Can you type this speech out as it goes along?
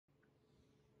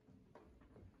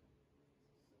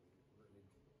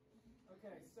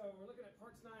Okay, so we're looking at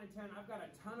parts 9 and 10. I've got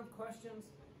a ton of questions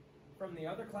from the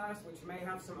other class, which may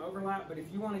have some overlap, but if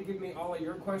you want to give me all of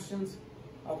your questions,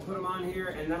 I'll put them on here,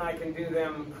 and then I can do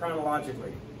them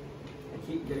chronologically. I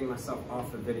keep getting myself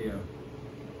off the video.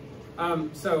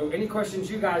 So any questions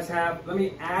you guys have, let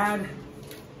me add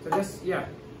to this. Yeah.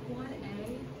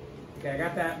 1A. Okay, I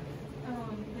got that.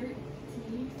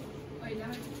 13. Wait, no.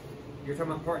 You're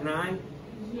talking about part 9?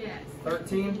 Yes.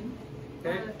 13?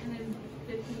 Okay. And then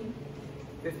 15.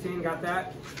 15, got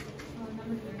that.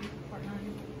 Number 30, part 9.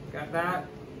 Got that.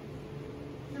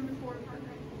 Number 4, part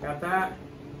 9. Got that.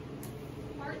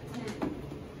 Part 10.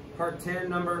 Part 10,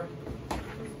 number.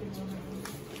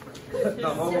 the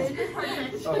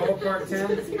whole part 10.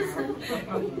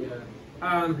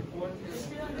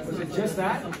 Was it just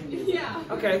that? Yeah.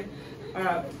 Okay.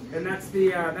 And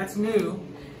that's new.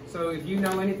 So if you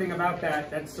know anything about that,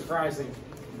 that's surprising.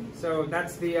 So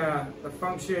that's the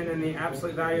function and the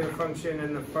absolute value of the function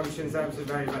and the function's absolute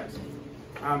value of x.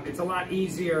 It's a lot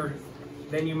easier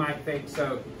than you might think,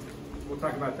 so we'll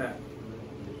talk about that.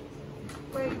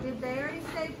 Wait, did they already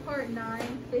say part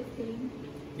 9, 15?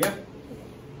 Yep.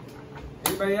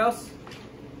 Anybody else?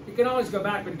 You can always go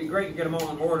back, but it'd be great to get them all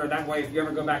in order. That way, if you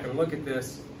ever go back and look at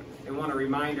this and want a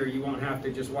reminder, you won't have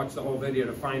to just watch the whole video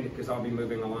to find it, because I'll be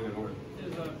moving along in order.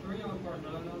 Is 3 on part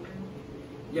 9 on there?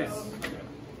 Yes. Okay.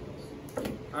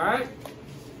 All right.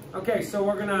 Okay, so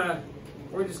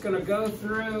we're just gonna go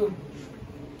through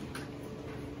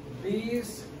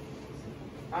these.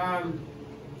 I'll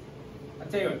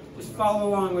tell you what, just follow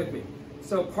along with me.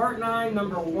 So part 9,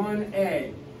 number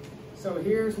 1A. So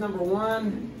here's number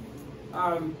 1.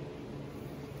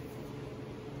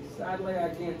 Sadly, I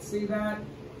can't see that.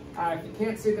 If you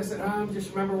can't see this at home, just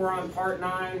remember we're on part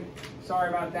 9. Sorry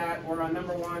about that. We're on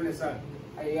number 1. It's a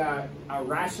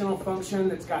rational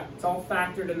function it's all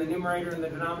factored in the numerator and the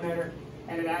denominator,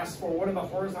 and it asks for what are the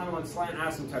horizontal and slant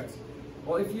asymptotes.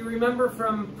 Well, if you remember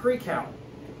from pre-calc,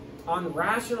 on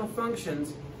rational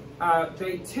functions,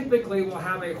 they typically will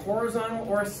have a horizontal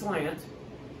or a slant,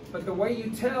 but the way you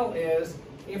tell is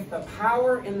if the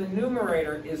power in the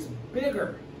numerator is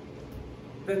bigger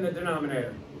than the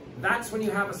denominator, that's when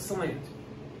you have a slant.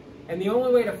 And the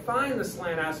only way to find the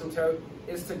slant asymptote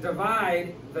is to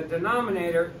divide the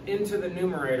denominator into the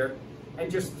numerator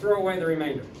and just throw away the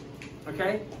remainder.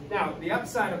 Okay? Now, the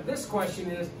upside of this question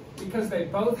is, because they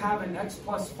both have an x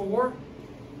plus 4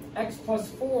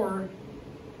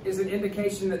 is an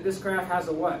indication that this graph has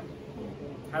a what?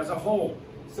 Has a hole.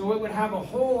 So it would have a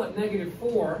hole at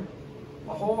 -4,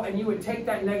 a hole, and you would take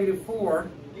that -4,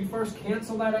 you first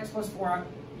cancel that x plus 4 out,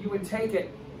 you would take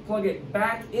it, plug it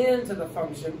back into the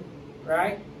function,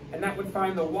 right? And that would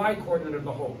find the y coordinate of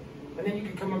the hole. And then you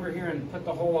could come over here and put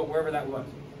the hole up wherever that was.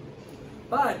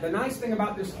 But the nice thing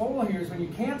about this hole here is when you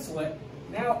cancel it,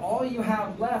 now all you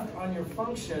have left on your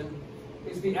function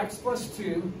is the x plus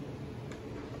 2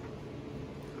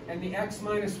 and the x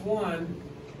minus 1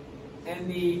 and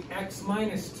the x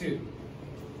minus 2.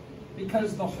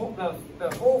 Because the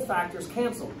whole factors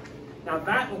canceled. Now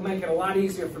that will make it a lot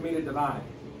easier for me to divide.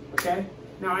 Okay?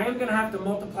 Now I am going to have to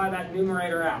multiply that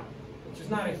numerator out, which is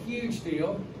not a huge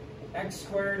deal. X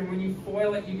squared, and when you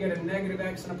FOIL it, you get a negative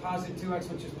x and a positive 2x,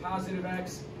 which is positive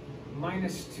x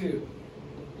minus 2.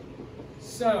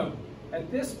 So, at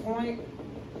this point,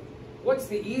 what's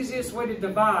the easiest way to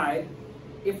divide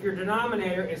if your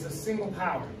denominator is a single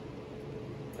power?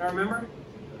 Now remember?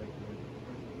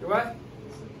 Your what?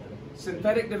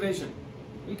 Synthetic division.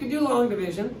 You can do long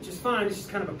division, which is fine, it's just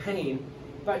kind of a pain.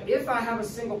 But if I have a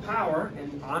single power,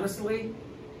 and honestly,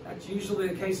 that's usually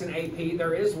the case in AP,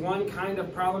 there is one kind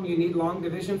of problem you need long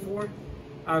division for.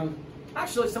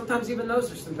 Actually, sometimes even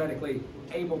those are synthetically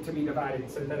able to be divided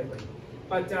synthetically.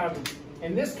 But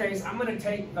in this case, I'm going to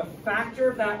take the factor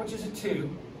of that, which is a 2.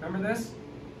 Remember this?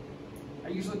 I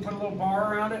usually put a little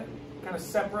bar around it, kind of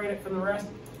separate it from the rest.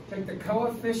 Take the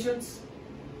coefficients,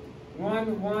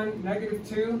 1, 1, negative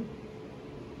 2.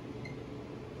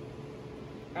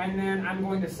 And then I'm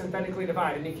going to synthetically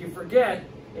divide. And if you forget,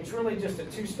 it's really just a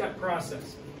 2-step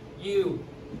process. You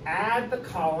add the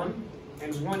column,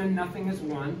 and 1 and nothing is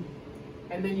 1.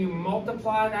 And then you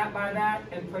multiply that by that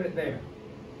and put it there.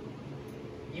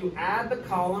 You add the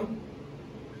column,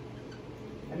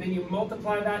 and then you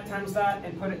multiply that times that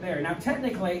and put it there. Now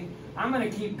technically, I'm going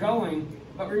to keep going,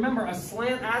 but remember, a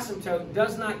slant asymptote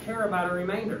does not care about a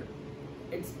remainder.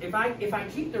 If I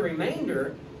keep the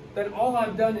remainder, then all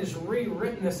I've done is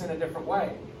rewritten this in a different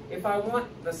way. If I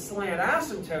want the slant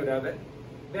asymptote of it,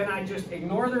 then I just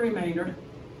ignore the remainder,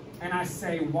 and I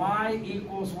say y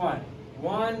equals what?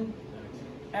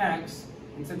 1x,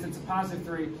 and since it's a positive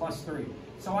 3, plus 3.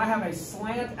 So I have a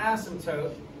slant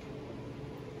asymptote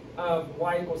of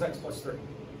y equals x plus 3.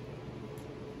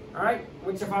 All right,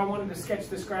 which if I wanted to sketch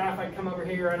this graph, I'd come over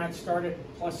here and I'd start at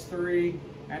plus 3,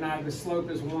 and the slope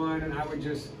is 1, and I would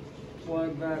just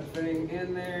plug that thing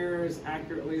in there as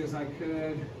accurately as I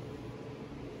could.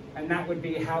 And that would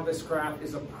be how this graph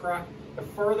is the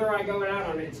further I go out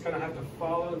on it, it's going to have to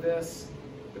follow this,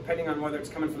 depending on whether it's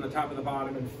coming from the top or the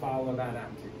bottom, and follow that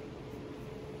out too.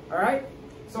 All right,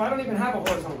 so I don't even have a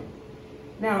horizontal.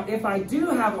 Now, if I do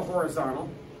have a horizontal,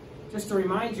 just to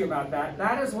remind you about that,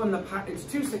 that is when it's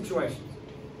two situations.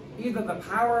 Either the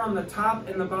power on the top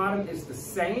and the bottom is the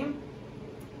same,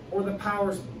 or the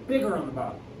power's bigger on the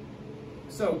bottom.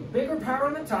 So bigger power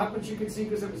on the top, which you can see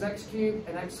because it was x cubed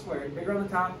and x squared, bigger on the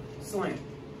top, slant.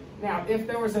 Now, if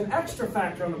there was an extra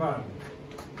factor on the bottom,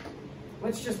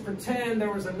 let's just pretend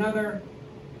there was another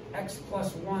x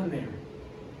plus 1 there.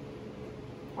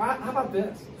 Well, how about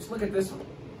this? Just look at this one.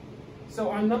 So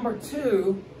on number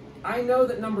 2, I know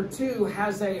that number 2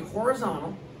 has a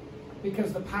horizontal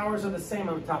because the powers are the same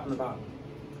on the top and the bottom.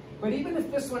 But even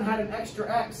if this one had an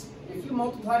extra x, if you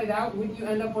multiplied it out, wouldn't you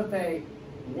end up with a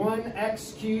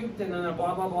 1x cubed and then a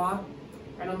blah, blah, blah?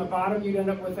 And on the bottom, you'd end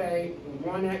up with a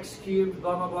 1x cubed,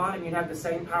 blah, blah, blah, and you'd have the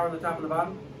same power on the top and the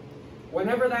bottom?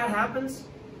 Whenever that happens,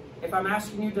 if I'm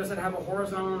asking you, does it have a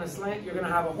horizontal and a slant, you're going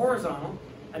to have a horizontal.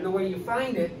 And the way you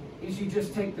find it is you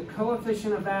just take the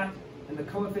coefficient of that and the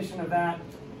coefficient of that,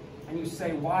 and you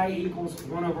say y equals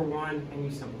 1 over 1, and you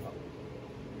simplify.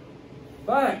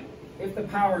 But if the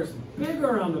power is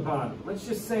bigger on the bottom, let's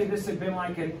just say this had been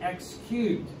like an x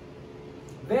cubed,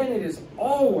 then it is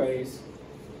always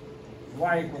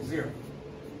y equals 0.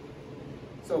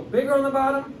 So bigger on the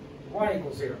bottom, y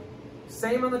equals 0.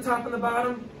 Same on the top and the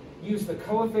bottom, use the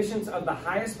coefficients of the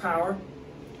highest power,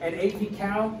 and AP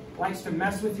Cal likes to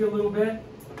mess with you a little bit.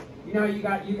 You know, you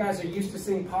guys are used to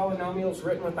seeing polynomials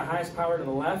written with the highest power to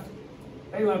the left.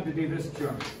 They love to do this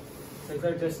junk, because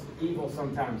they're just evil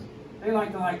sometimes. They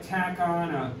like to tack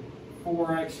on a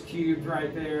 4x cubed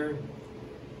right there.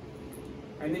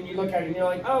 And then you look at it and you're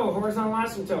like, oh, horizontal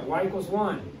asymptote, y equals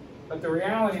 1. But the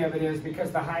reality of it is,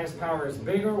 because the highest power is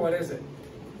bigger, what is it?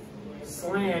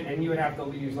 Slant, and you would have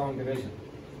to use long division.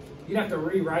 You'd have to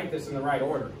rewrite this in the right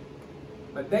order.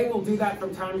 But they will do that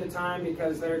from time to time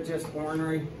because they're just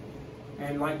ornery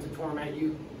and like to torment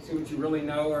you, see what you really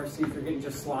know, or see if you're getting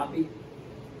just sloppy.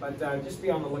 But just be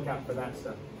on the lookout for that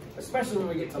stuff. Especially when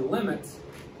we get to limits.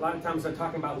 A lot of times they're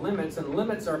talking about limits, and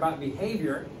limits are about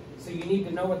behavior. So you need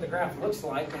to know what the graph looks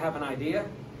like to have an idea.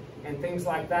 And things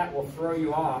like that will throw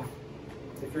you off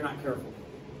if you're not careful.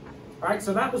 All right,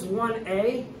 so that was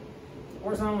 1A,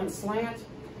 horizontal and slant.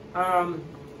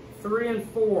 3 and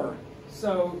 4.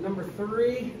 So number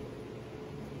 3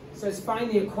 says find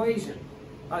the equation.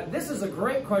 This is a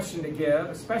great question to give,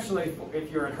 especially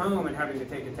if you're at home and having to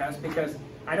take a test, because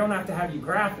I don't have to have you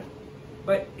graph it.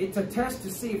 But it's a test to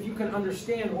see if you can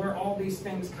understand where all these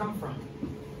things come from.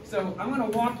 So I'm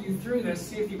going to walk you through this,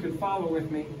 see if you can follow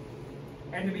with me.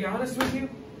 And to be honest with you,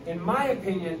 in my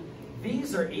opinion,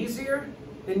 these are easier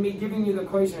than me giving you the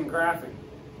equation and graphing.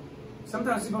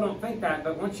 Sometimes people don't think that,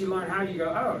 but once you learn how, you go,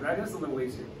 oh, that is a little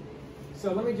easier.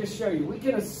 So let me just show you. We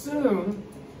can assume,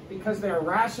 because they are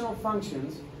rational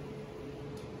functions,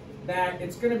 that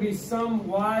it's going to be some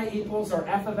y equals or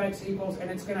f of x equals,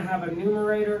 and it's going to have a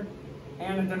numerator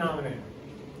and a denominator.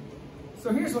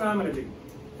 So here's what I'm going to do.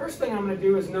 First thing I'm going to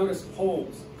do is notice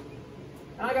holes.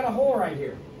 And I got a hole right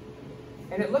here.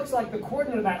 And it looks like the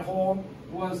coordinate of that hole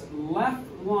was left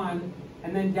 1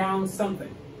 and then down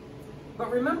something.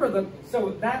 But remember,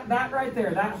 so that right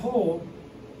there, that hole,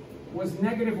 was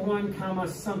 -1 comma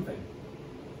something.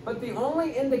 But the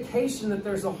only indication that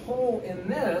there's a hole in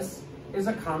this is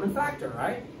a common factor,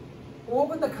 right? Well, what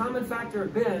would the common factor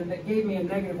have been that gave me a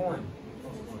 -1?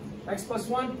 X plus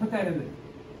 1, put that in there.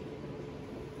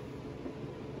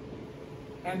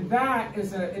 And that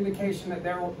is an indication that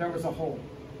there was a hole.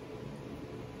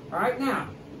 All right, now,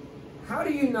 how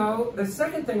do you know? The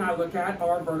second thing I look at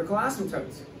are vertical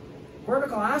asymptotes.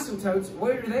 Vertical asymptotes,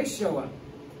 where do they show up?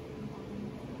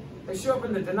 They show up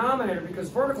in the denominator, because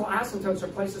vertical asymptotes are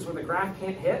places where the graph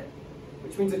can't hit,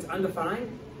 which means it's undefined.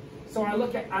 So I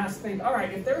look at, I think, all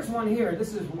right, if there's one here,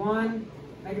 this is 1,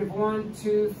 -1,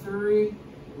 2, 3,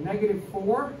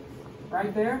 -4,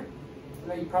 right there. I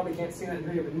know you probably can't see that in the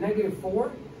video, but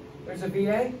 -4, there's a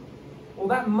VA. Well,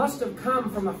 that must have come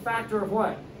from a factor of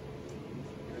what?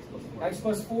 X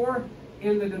plus 4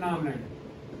 in the denominator.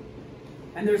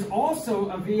 And there's also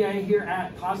a VA here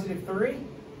at +3.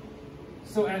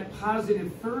 So at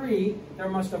 +3, there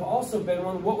must have also been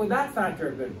one. What would that factor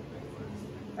have been?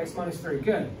 X minus 3.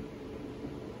 Good.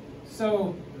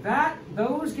 So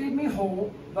those gave me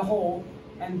the hole,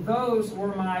 and those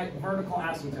were my vertical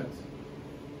asymptotes.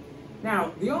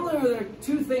 Now, the only other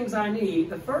two things I need,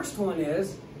 the first one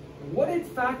is, what did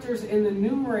factors in the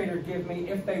numerator give me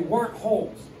if they weren't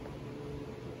wholes?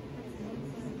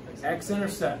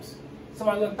 X-intercepts. So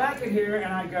I look back at here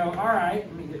and I go, all right,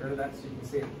 let me get rid of that so you can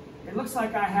see it. It looks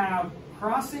like I have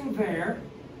crossing there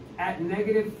at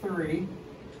 -3.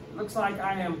 It looks like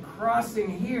I am crossing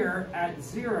here at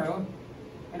 0.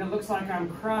 And it looks like I'm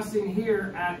crossing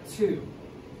here at 2.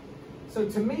 So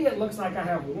to me, it looks like I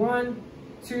have 1,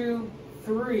 2,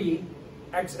 3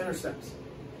 x-intercepts.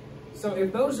 So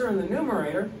if those are in the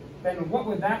numerator, then what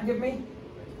would that give me?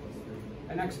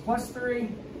 An x plus 3.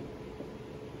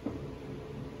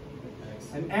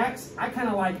 An x. I kind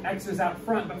of like x's out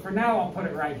front, but for now I'll put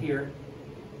it right here.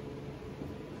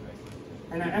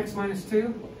 And an x minus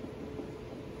 2.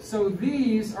 So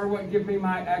these are what give me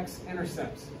my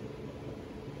x-intercepts.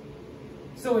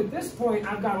 So at this point,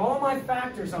 I've got all my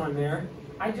factors on there.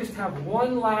 I just have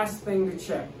one last thing to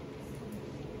check.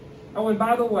 Oh, and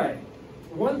by the way,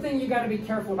 one thing you got to be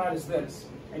careful about is this.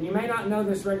 And you may not know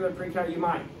this regular pre-calc, you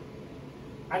might.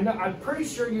 I'm pretty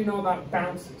sure you know about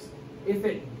bounces. If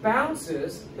it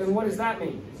bounces, then what does that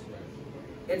mean?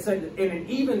 It's in an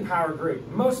even power group.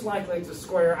 Most likely it's a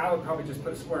square. I would probably just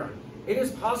put a square on it. It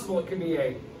is possible it could be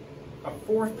a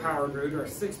 4th power group or a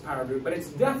 6th power group, but it's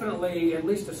definitely at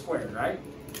least a square, right?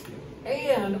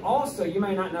 And also, you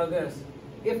may not know this,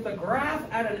 if the graph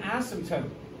at an asymptote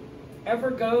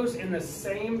ever goes in the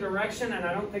same direction, and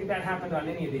I don't think that happened on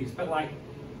any of these, but like,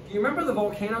 do you remember the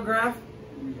volcano graph?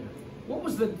 What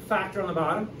was the factor on the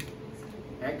bottom?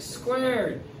 X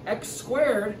squared. X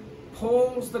squared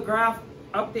pulls the graph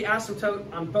up the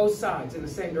asymptote on both sides in the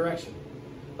same direction.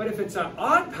 But if it's an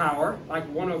odd power, like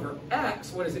 1 over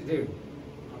x, what does it do?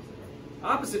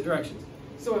 Opposite directions.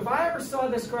 So if I ever saw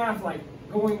this graph like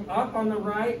going up on the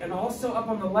right and also up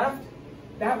on the left,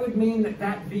 that would mean that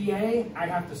that VA, I'd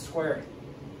have to square it.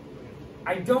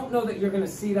 I don't know that you're going to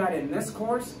see that in this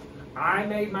course. I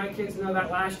made my kids know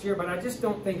that last year, but I just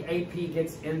don't think AP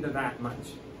gets into that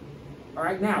much. All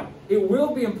right, now, it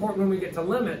will be important when we get to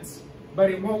limits, but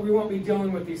we won't be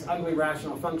dealing with these ugly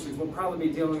rational functions. We'll probably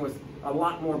be dealing with a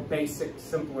lot more basic,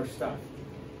 simpler stuff.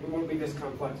 It won't be this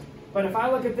complex. But if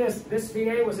I look at this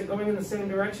VA, was it going in the same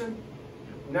direction?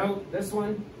 No. This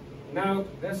one? No.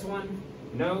 This one?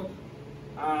 No.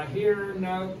 Here?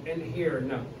 No. And here?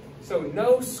 No. So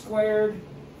no squared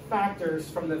factors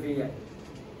from the VA.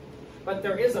 But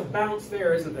there is a bounce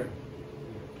there, isn't there?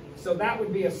 So that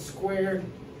would be a squared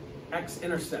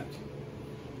x-intercept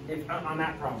on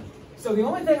that problem. So the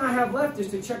only thing I have left is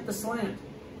to check the slant.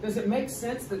 Does it make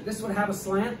sense that this would have a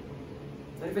slant?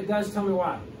 And if it does, tell me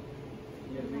why.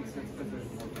 Yeah, it makes sense because there's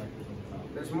more factors on the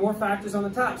top. There's more factors on the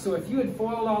top. So if you had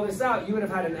FOILed all this out, you would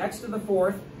have had an x to the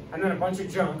 4th and then a bunch of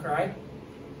junk, right?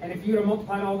 And if you would have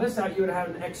multiplied all this out, you would have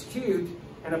had an x cubed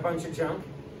and a bunch of junk.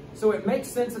 So it makes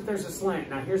sense that there's a slant.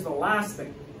 Now here's the last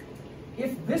thing.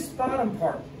 If this bottom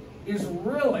part is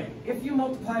really, if you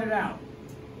multiplied it out,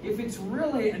 if it's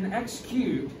really an x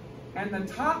cubed and the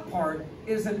top part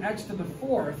is an x to the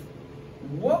 4th,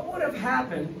 what would have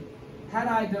happened had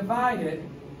I divided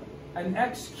an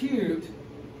x cubed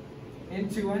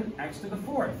into an x to the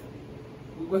 4th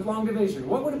with long division?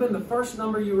 What would have been the first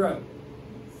number you wrote?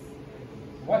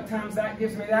 What times that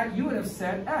gives me that? You would have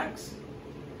said x,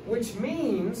 which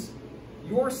means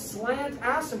your slant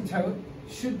asymptote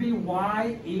should be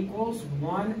y equals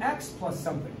 1x plus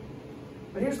something.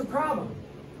 But here's the problem.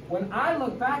 When I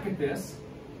look back at this,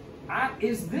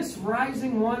 is this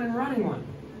rising 1 and running 1?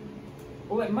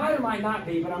 Well, it might or might not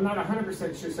be, but I'm not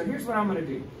 100% sure. So here's what I'm going to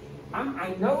do.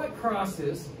 I know it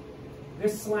crosses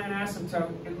this slant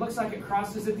asymptote. It looks like it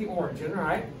crosses at the origin,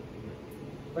 right?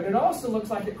 But it also looks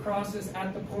like it crosses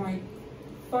at the point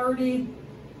 30,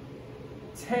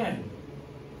 10,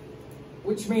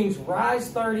 which means rise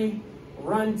 30,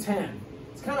 run 10.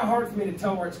 It's kind of hard for me to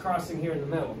tell where it's crossing here in the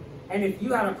middle. And if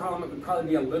you had a problem, it would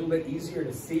probably be a little bit easier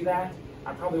to see that.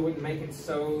 I probably wouldn't make it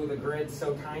so, the grid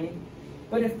so tiny.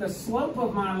 But if the slope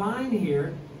of my line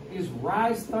here is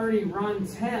rise 30, run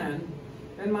 10,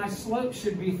 then my slope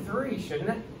should be 3, shouldn't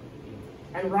it?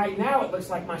 And right now it looks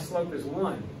like my slope is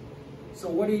 1. So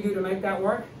what do you do to make that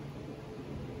work?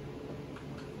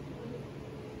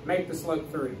 Make the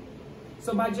slope 3.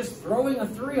 So by just throwing a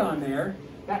 3 on there,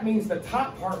 that means the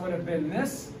top part would have been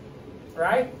this,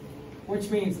 right? Which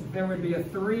means there would be a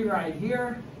 3 right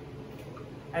here.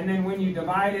 And then when you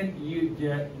divide it, you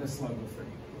get the slope of 3.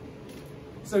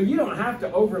 So you don't have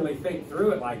to overly think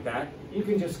through it like that. You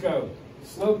can just go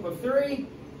slope of 3,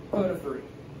 put a 3.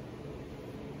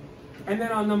 And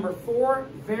then on number 4,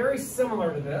 very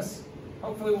similar to this,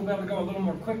 Hopefully we'll be able to go a little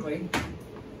more quickly.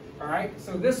 All right,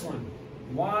 so this one,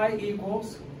 y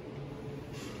equals,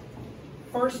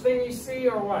 first thing you see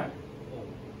or what?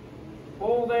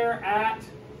 Hole there at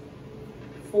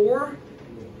 4.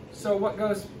 So what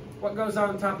goes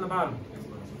on top and the bottom?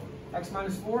 X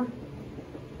minus 4.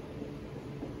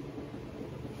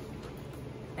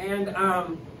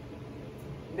 And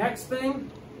next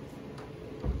thing,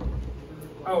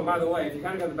 oh, by the way, if you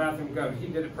gotta go to the bathroom, go. He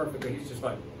did it perfectly. He's just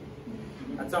like,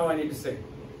 that's all I need to see.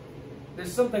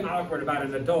 There's something awkward about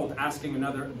an adult asking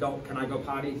another adult, can I go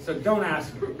potty? So don't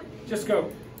ask. Just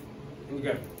go. And you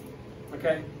go.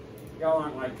 Okay? Y'all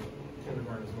aren't like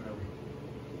kindergartners or whatever.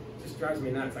 It just drives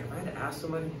me nuts. Like, if I had to ask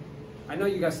somebody, I know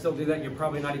you guys still do that and you're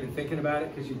probably not even thinking about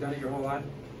it because you've done it your whole life.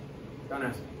 Don't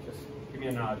ask me. Just give me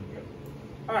a nod. Good.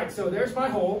 All right, so there's my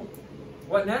hole.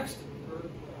 What next?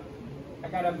 I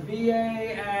got a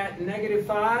VA at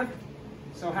 -5.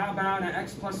 So how about an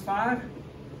X plus 5?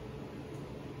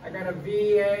 I got a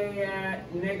VA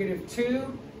at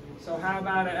 -2. So how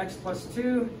about an X plus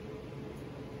 2?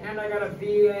 And I got a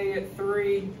VA at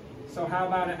 3. So how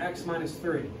about an X minus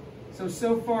 3?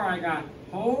 So far I got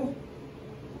hole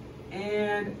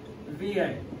and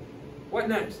VA. What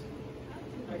next?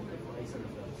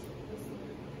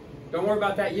 Don't worry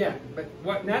about that yet. But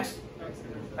what next?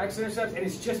 X-intercepts. And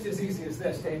it's just as easy as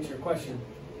this to answer your question.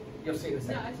 You'll see in a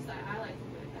second. No, it's just I like to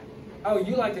do it that way. Oh,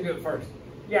 you like to do it first.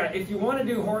 Yeah, if you want to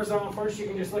do horizontal first, you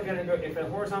can just look at it and go, if the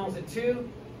horizontal is at 2,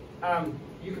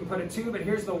 you can put a 2, but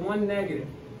here's the one negative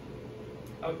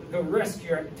of the risk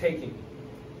you're taking.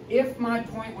 If my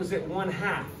point was at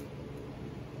 1/2,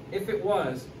 if it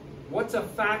was, what's a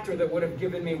factor that would have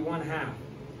given me 1/2?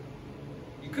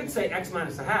 You could say x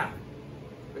minus 1/2,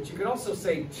 but you could also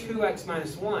say 2x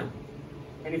minus 1.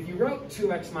 And if you wrote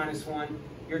 2x minus 1,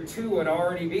 your 2 would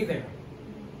already be there,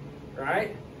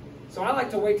 right? So I like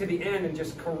to wait to the end and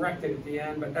just correct it at the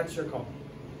end, but that's your call.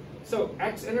 So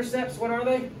x-intercepts, what are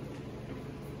they?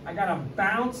 I got a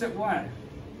bounce at what?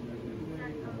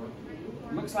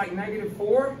 Looks like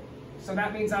 -4. So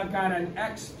that means I've got an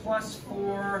x plus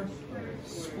 4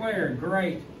 squared.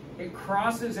 Great. It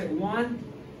crosses at 1.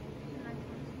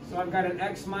 So I've got an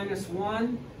x minus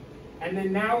 1. And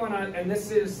then now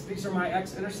these are my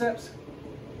x-intercepts.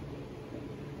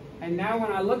 And now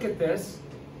when I look at this,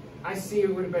 I see it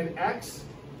would have been x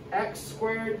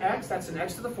squared x, that's an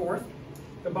x to the 4th.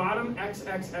 The bottom, x,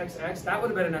 that would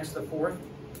have been an x to the 4th.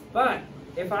 But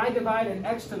if I divide an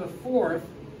x to the 4th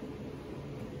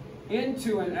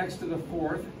into an x to the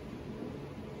 4th,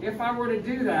 if I were to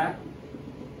do that,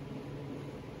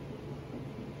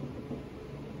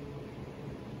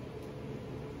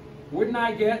 wouldn't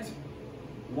I get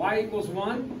y equals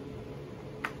 1?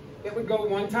 It would go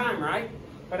 1 time, right?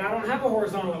 But I don't have a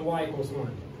horizontal at y equals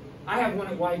 1. I have one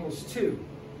at y equals 2,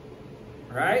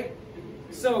 right?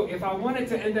 So if I want it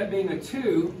to end up being a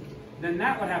 2, then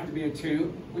that would have to be a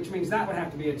 2, which means that would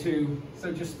have to be a 2,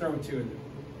 so just throw a 2 in there.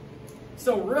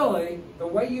 So really, the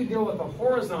way you deal with the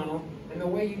horizontal and the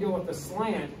way you deal with the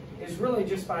slant is really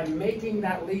just by making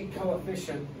that lead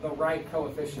coefficient the right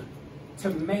coefficient to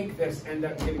make this end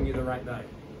up giving you the right value.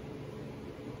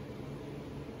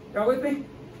 Y'all with me?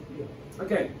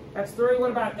 Okay, that's 3.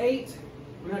 What about 8?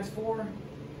 And that's 4.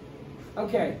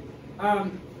 Okay,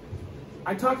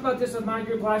 I talked about this with my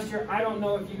group last year. I don't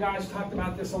know if you guys talked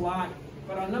about this a lot,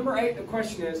 but on number 8, the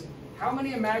question is, how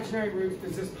many imaginary roots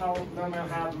does this polynomial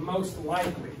have most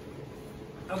likely?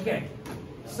 Okay,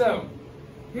 so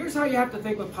here's how you have to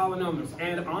think with polynomials.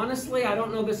 And honestly, I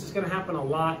don't know this is going to happen a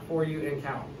lot for you in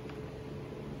Calc.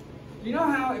 You know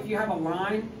how if you have a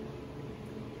line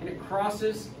and it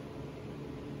crosses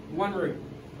one root,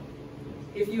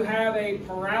 if you have a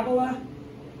parabola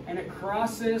and it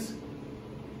crosses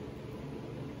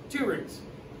 2 roots,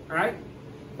 all right?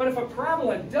 But if a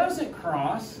parabola doesn't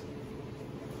cross,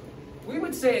 we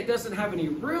would say it doesn't have any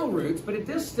real roots, but it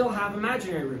does still have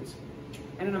imaginary roots.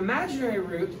 And an imaginary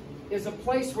root is a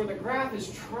place where the graph is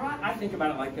I think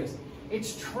about it like this.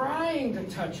 It's trying to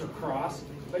touch or cross,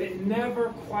 but it never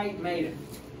quite made it.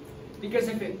 Because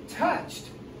if it touched,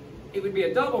 it would be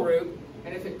a double root,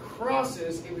 and if it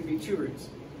crosses, it would be 2 roots.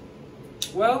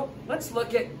 Well, let's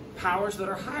look at powers that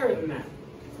are higher than that.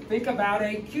 Think about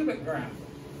a cubic graph.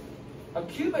 A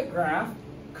cubic graph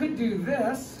could do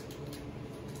this,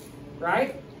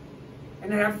 right?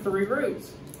 And have 3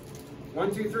 roots.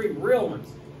 1, 2, 3 real ones.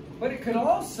 But it could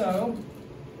also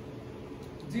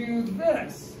do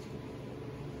this.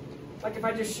 Like if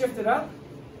I just shift it up,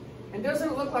 and doesn't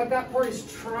it look like that part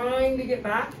is trying to get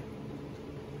back?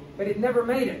 But it never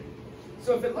made it.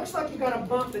 So if it looks like you got a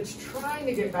bump that's trying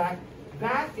to get back,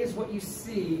 that is what you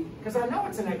see, because I know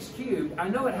it's an x cubed. I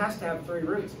know it has to have 3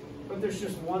 roots, but there's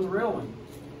just one real one.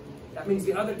 That means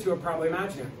the other 2 are probably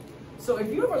imaginary. So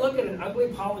if you ever look at an ugly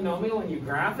polynomial and you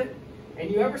graph it, and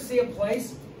you ever see a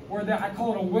place where I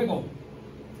call it a wiggle,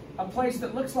 a place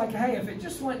that looks like, hey, if it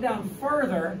just went down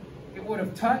further, it would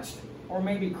have touched or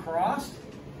maybe crossed.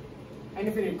 And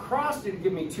if it had crossed, it would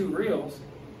give me 2 reals.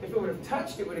 If it would have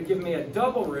touched, it would have given me a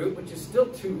double root, which is still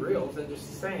 2 reals, they're just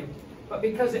the same. But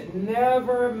because it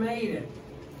never made it,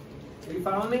 are you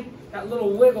following me? That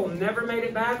little wiggle never made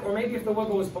it back, or maybe if the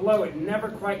wiggle was below, it never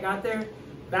quite got there.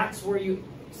 That's where you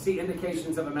see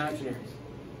indications of imaginaries.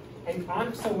 And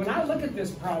so when I look at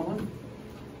this problem,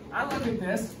 I look at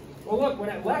this. Well, look, when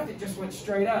it left, it just went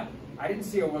straight up. I didn't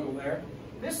see a wiggle there.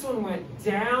 This one went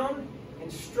down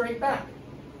and straight back.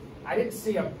 I didn't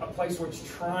see a place where it's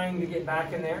trying to get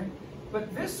back in there.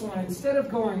 But this one, instead of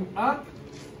going up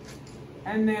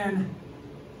and then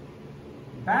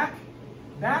back,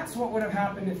 that's what would have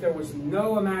happened if there was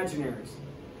no imaginaries.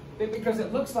 Because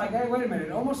it looks like, hey, wait a minute,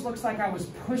 it almost looks like I was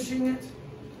pushing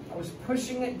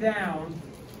it down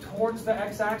towards the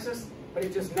x-axis, but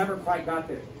it just never quite got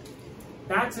there.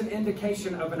 That's an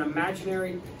indication of an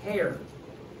imaginary pair.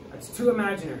 That's 2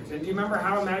 imaginaries. And do you remember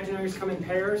how imaginaries come in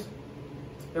pairs?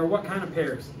 They're what kind of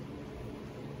pairs?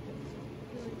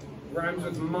 Rhymes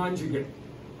with conjugate.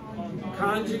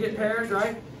 Conjugate pairs,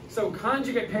 right? So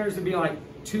conjugate pairs would be like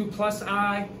 2 plus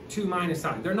I, 2 minus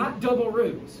I. They're not double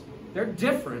roots. They're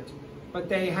different, but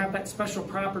they have that special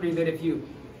property that if you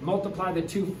multiply the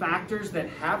 2 factors that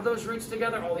have those roots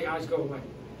together, all the i's go away.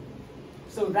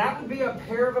 So that would be a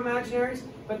pair of imaginaries.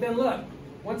 But then look,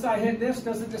 once I hit this,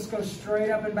 doesn't this go straight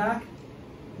up and back?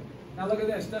 Now look at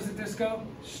this. Doesn't this go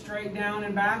straight down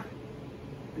and back?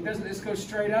 And doesn't this go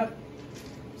straight up?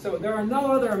 So there are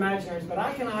no other imaginaries, but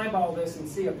I can eyeball this and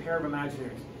see a pair of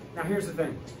imaginaries. Now here's the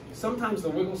thing. Sometimes the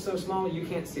wiggle's so small you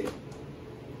can't see it.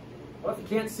 Well, if you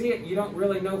can't see it, you don't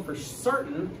really know for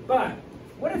certain. But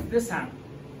what if this happened?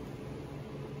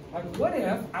 Like, what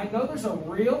if I know there's a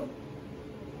real,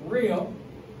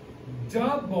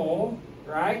 double,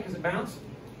 right? Because it bounced.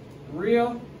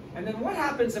 Real. And then what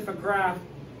happens if a graph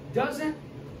doesn't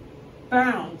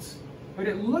bounce, but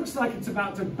it looks like it's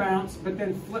about to bounce, but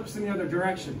then flips in the other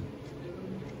direction?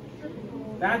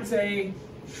 That's a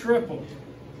triple.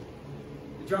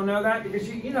 Did y'all know that? Because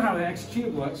you know how the x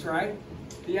cubed looks, right?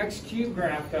 The x cubed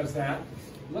graph does that.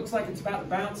 Looks like it's about to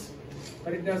bounce,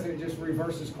 but it doesn't. It just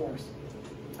reverses course.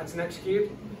 That's an x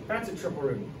cubed. That's a triple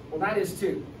root. Well, that is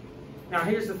 2. Now,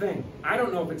 here's the thing. I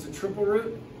don't know if it's a triple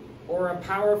root or a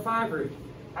power of 5 root.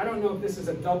 I don't know if this is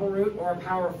a double root or a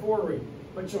power of 4 root.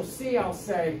 But you'll see I'll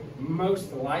say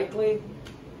most likely,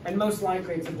 and most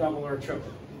likely it's a double or a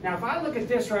triple. Now, if I look at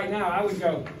this right now, I would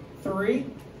go 3,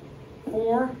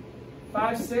 4,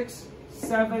 5, 6,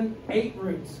 7, 8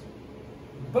 roots.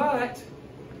 But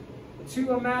 2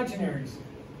 imaginaries.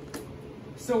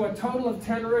 So a total of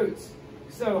 10 roots.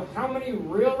 So how many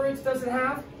real roots does it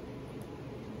have?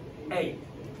 8.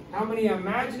 How many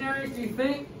imaginaries do you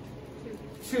think?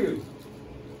 2.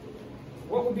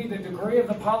 What would be the degree of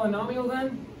the polynomial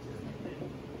then?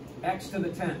 X to the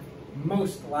 10th,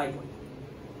 most likely.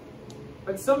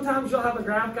 But sometimes you'll have a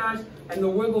graph, guys, and the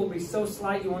wiggle will be so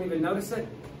slight you won't even notice it.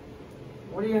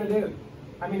 What are you going to do?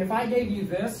 I mean, if I gave you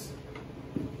this,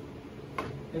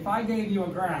 if I gave you a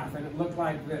graph and it looked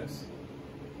like this,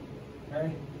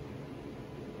 okay?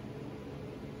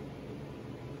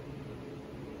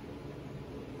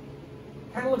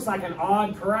 Kind of looks like an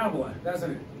odd parabola,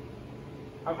 doesn't it?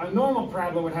 A normal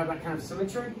parabola would have that kind of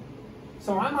symmetry.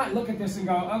 So I might look at this and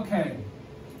go, okay,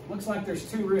 looks like there's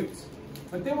 2 roots.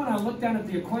 But then when I look down at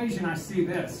the equation, I see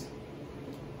this.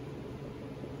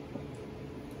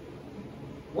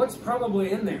 What's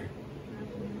probably in there?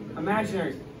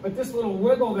 Imaginaries. But this little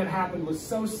wiggle that happened was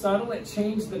so subtle, it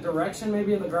changed the direction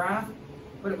maybe of the graph,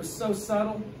 but it was so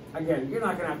subtle. Again, you're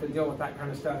not going to have to deal with that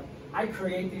kind of stuff. I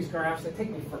create these graphs, they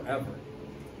take me forever.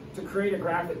 To create a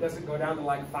graph that doesn't go down to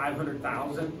like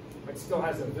 500,000, but still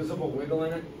has a visible wiggle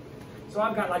in it. So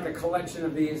I've got like a collection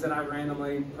of these that I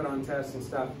randomly put on tests and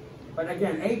stuff. But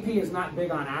again, AP is not big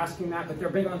on asking that, but they're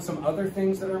big on some other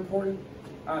things that are important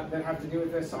that have to do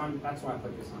with this. So that's why I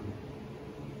put this on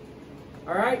here.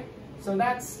 All right, so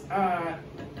that's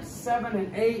 7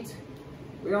 and 8.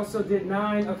 We also did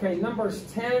 9. Okay, numbers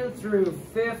 10 through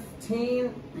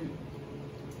 15.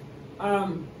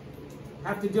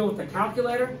 Have to deal with the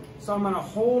calculator, so I'm going to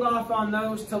hold off on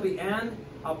those till the end.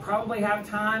 I'll probably have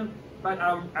time, but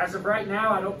as of right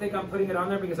now, I don't think I'm putting it on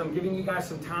there because I'm giving you guys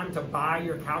some time to buy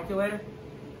your calculator.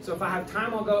 So if I have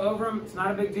time, I'll go over them. It's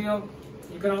not a big deal.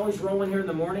 You can always roll in here in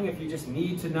the morning if you just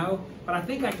need to know. But I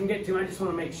think I can get to it. I just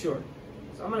want to make sure.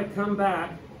 So I'm going to come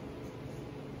back.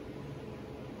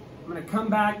 I'm going to come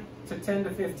back to 10 to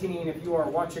 15 if you are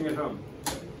watching at home.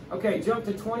 Okay, jump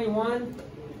to 21.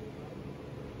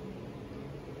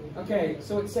 Okay,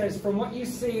 so it says, from what you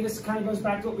see, this kind of goes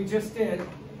back to what we just did.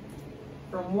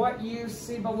 From what you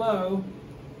see below,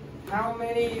 how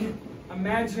many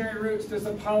imaginary roots does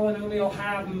a polynomial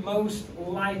have most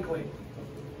likely?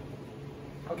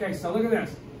 Okay, so look at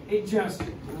this. It just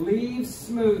leaves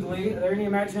smoothly. Are there any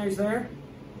imaginaries there?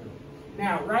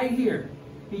 Now, right here,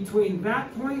 between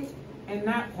that point and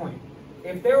that point,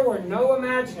 if there were no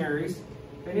imaginaries,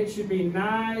 then it should be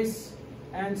nice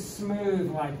and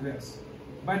smooth like this.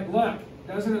 But look,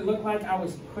 doesn't it look like I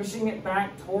was pushing it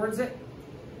back towards it?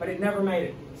 But it never made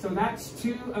it. So that's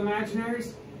 2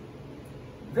 imaginaries.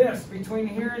 This, between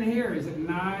here and here, is it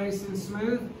nice and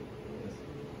smooth?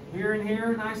 Here and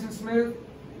here, nice and smooth?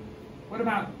 What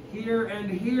about here and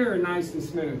here, nice and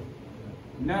smooth?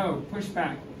 No, push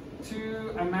back.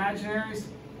 2 imaginaries.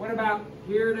 What about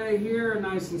here to here,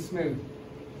 nice and smooth?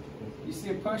 You see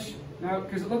a push? No,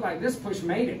 because it looked like this push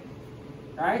made it,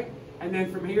 right? And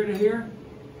then from here to here.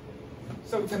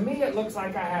 So to me, it looks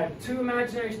like I had 2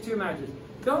 imaginaries, 2 imaginaries.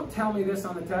 Don't tell me this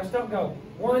on the test. Don't go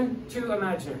 1, 2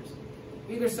 imaginaries.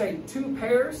 Either say 2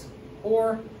 pairs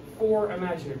or 4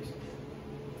 imaginaries.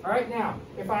 All right, now,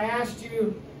 if I asked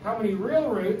you how many real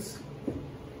roots,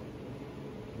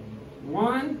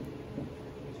 1,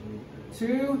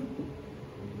 2,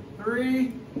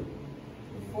 3,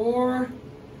 4,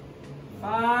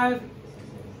 5,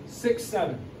 6,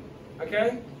 7.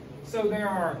 Okay? So there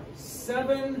are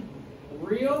 7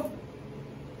 real,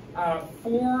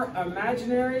 4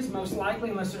 imaginaries, most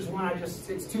likely, unless there's one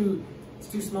it's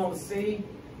too small to see.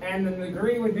 And then the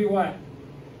degree would be what?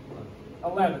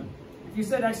 11. If you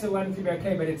said x to 11, it'd be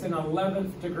okay, but it's an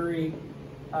 11th degree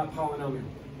polynomial.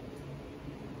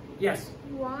 Yes?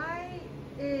 Why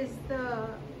is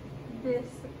this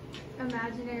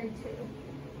imaginary 2?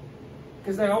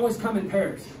 Because they always come in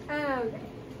pairs. Oh, okay.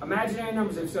 Imaginary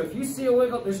numbers. So if you see a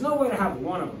wiggle, there's no way to have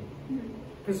one of them.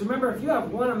 Because remember, if you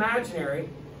have one imaginary,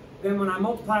 then when I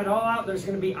multiply it all out, there's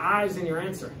going to be i's in your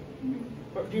answer.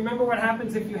 But do you remember what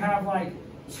happens if you have like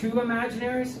 2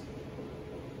 imaginaries?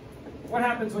 What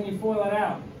happens when you FOIL it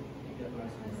out?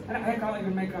 Heck, I'll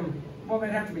even make them, well,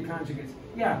 they'd have to be conjugates.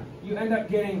 Yeah, you end up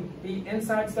getting the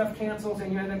inside stuff cancels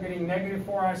and you end up getting negative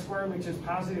 4i squared, which is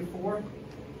positive 4.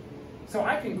 So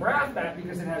I can graph that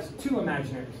because it has 2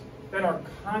 imaginaries that are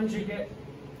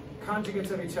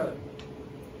conjugates of each other.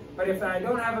 But if I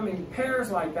don't have them in pairs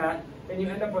like that, then you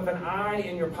end up with an I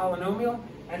in your polynomial,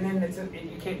 and then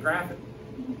you can't graph it.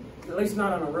 At least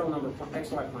not on a real number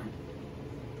XY plane.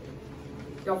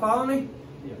 Y'all follow me?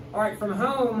 Yeah. All right, from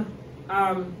home,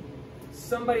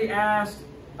 somebody asked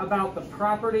about the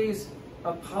properties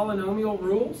of polynomial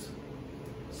rules.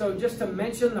 So just to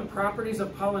mention the properties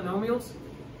of polynomials.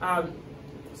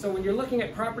 So when you're looking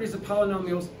at properties of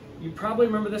polynomials, you probably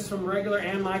remember this from regular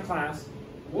and my class.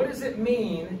 What does it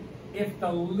mean if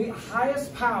the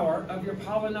highest power of your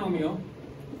polynomial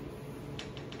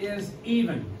is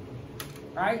even?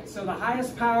 Right? So the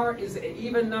highest power is an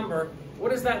even number.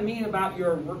 What does that mean about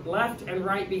your left and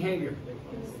right behavior?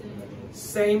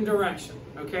 Same direction,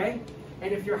 okay?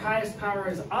 And if your highest power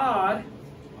is odd,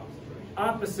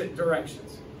 opposite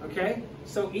directions, okay?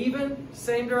 So even,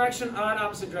 same direction, odd,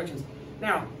 opposite directions.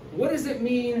 Now, what does it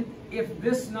mean if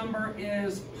this number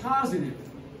is positive?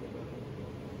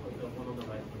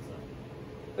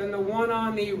 Then the one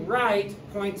on the right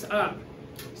points up.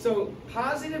 So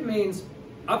positive means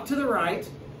up to the right,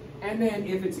 and then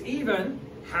if it's even,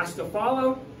 has to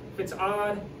follow. If it's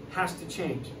odd, has to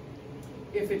change.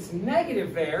 If it's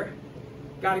negative there,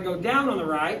 got to go down on the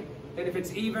right. And if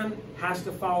it's even, has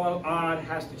to follow. Odd,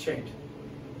 has to change.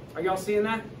 Are y'all seeing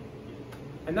that?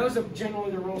 And those are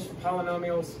generally the rules for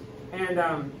polynomials.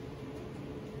 And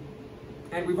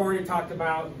we've already talked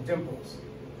about dimples.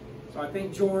 So I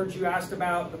think, George, you asked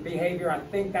about the behavior. I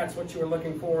think that's what you were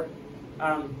looking for.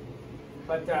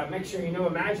 But make sure you know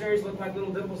imaginaries look like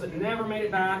little dimples that never made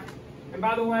it back. And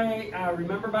by the way,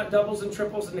 remember about doubles and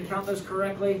triples and to count those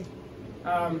correctly.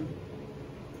 And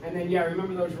then, yeah,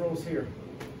 remember those rules here.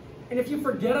 And if you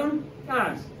forget them,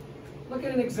 guys, look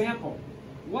at an example.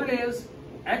 What does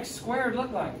x squared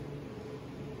look like?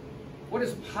 What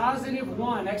does positive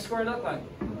 1 x squared look like?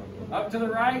 Up to the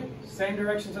right, same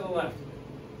direction to the left.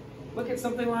 Look at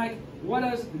something like, what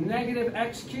does negative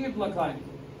x cubed look like?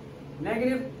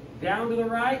 Negative, down to the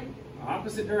right,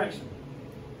 opposite direction.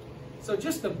 So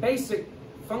just the basic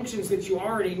functions that you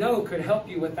already know could help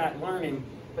you with that learning.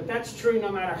 But that's true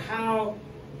no matter how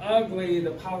ugly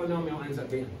the polynomial ends up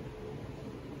being.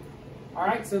 All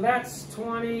right, so that's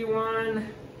 21,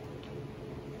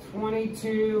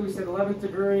 22, we said 11th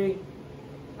degree.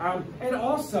 And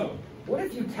also, what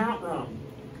if you count wrong?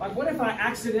 Like, what if I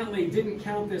accidentally didn't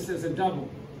count this as a double?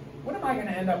 What am I going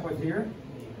to end up with here?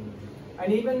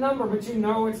 An even number, but you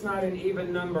know it's not an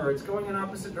even number. It's going in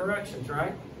opposite directions,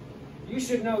 right? You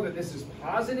should know that this is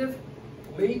positive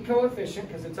lead coefficient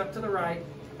because it's up to the right,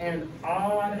 and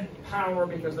odd power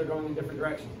because they're going in different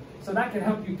directions. So that can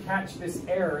help you catch this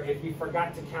error if you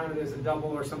forgot to count it as a double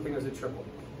or something as a triple.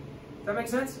 Does that make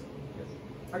sense? Yes.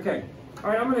 Okay. All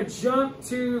right, I'm going to jump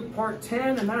to part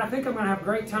 10, and then I think I'm going to have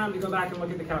great time to go back and look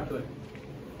at the calculator.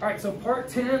 All right, so part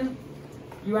 10,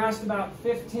 you asked about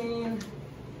 15. Is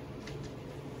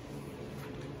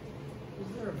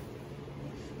there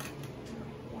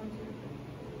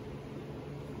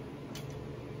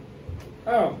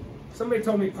Oh, somebody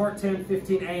told me part 10,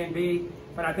 15A and B,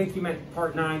 but I think you meant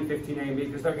part 9, 15A and B,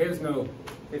 because there is no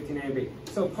 15A and B.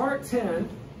 So part 10,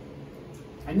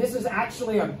 and this is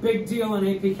actually a big deal in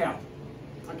AP Calc,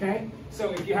 okay?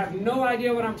 So if you have no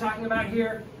idea what I'm talking about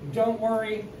here, don't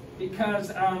worry,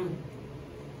 because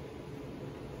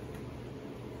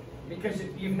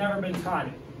you've never been taught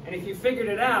it. And if you figured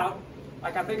it out,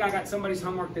 like I think I got somebody's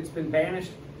homework that's been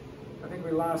banished. I think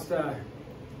we lost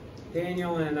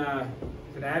Daniel and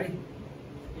Daddy.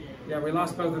 Yeah, we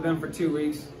lost both of them for 2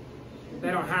 weeks.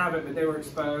 They don't have it, but they were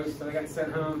exposed, so they got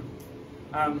sent home.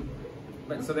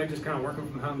 But so they're just kind of working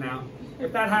from home now.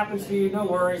 If that happens to you, no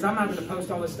worries. I'm not going to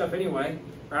post all this stuff anyway,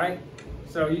 right?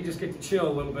 So you just get to chill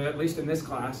a little bit, at least in this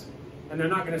class. And they're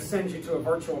not going to send you to a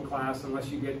virtual class unless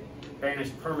you get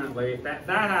banished permanently. If that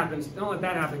happens, don't let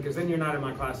that happen, because then you're not in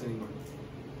my class anymore.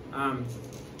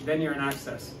 Then you're in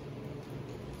access.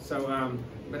 So,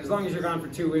 but as long as you're gone for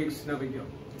 2 weeks, no big deal.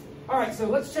 All right, so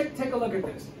let's take a look at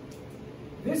this.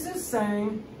 This is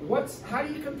saying, how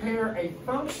do you compare a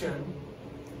function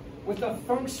with a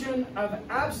function of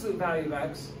absolute value of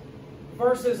x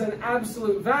versus an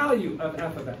absolute value of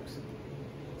f of x?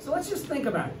 So let's just think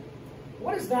about it.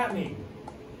 What does that mean?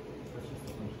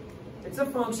 It's a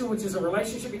function which is a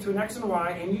relationship between x and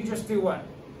y, and you just do what?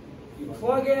 You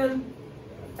plug in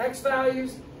x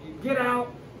values, you get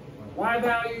out y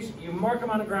values, you mark them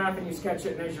on a graph, and you sketch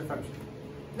it, and there's your function.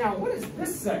 Now, what does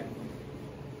this say?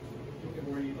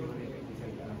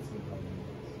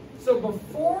 So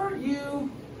before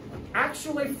you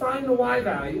actually find the y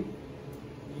value,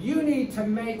 you need to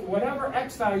make whatever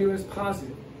x value is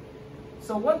positive.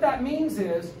 So what that means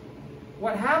is,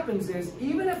 what happens is,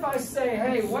 even if I say,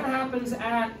 hey, what happens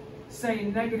at, say,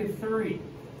 -3?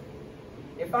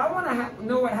 If I want to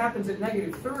know what happens at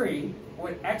 -3,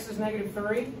 when x is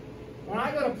 -3, when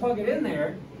I go to plug it in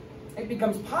there, it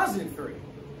becomes +3.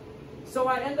 So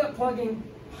I end up plugging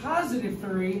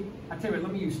 +3. I tell you what,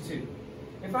 let me use 2.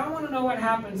 If I want to know what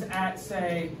happens at,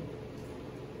 say,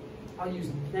 I'll use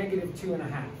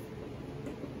 -2.5.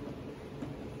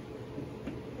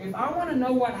 If I want to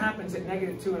know what happens at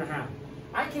 -2.5,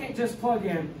 I can't just plug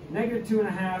in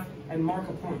 -2.5 and mark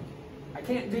a point. I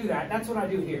can't do that. That's what I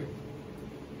do here.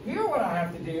 Here what I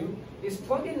have to do is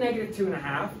plug in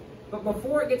 -2.5, but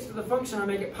before it gets to the function, I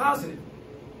make it positive.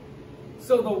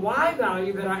 So the y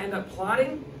value that I end up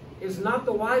plotting is not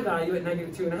the y value at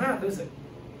 -2.5, is it?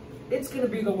 It's going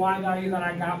to be the y value that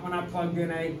I got when I plugged in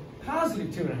a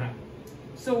 +2.5.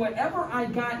 So whatever I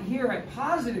got here at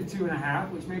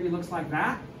 +2.5, which maybe looks like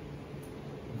that,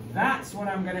 that's what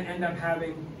I'm going to end up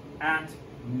having at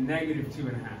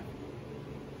 -2.5.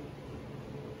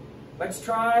 Let's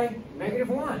try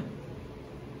 -1.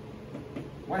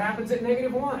 What happens at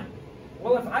 -1?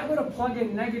 Well, if I go to plug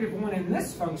in -1 in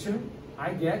this function,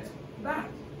 I get that.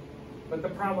 But the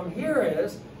problem here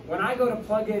is, when I go to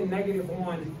plug in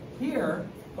 -1 here,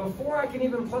 before I can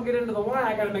even plug it into the y,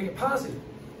 I got to make it positive.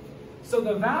 So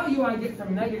the value I get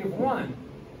from -1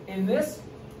 in this,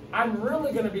 I'm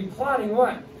really going to be plotting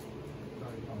what?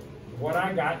 What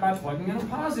I got by plugging in a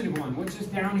 +1, which is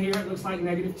down here, it looks like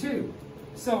 -2.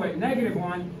 So at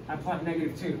 -1, I plot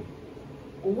 -2.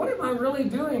 Well, what am I really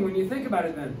doing when you think about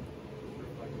it then?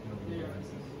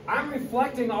 I'm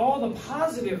reflecting all the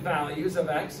positive values of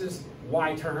x's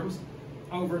y terms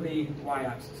over the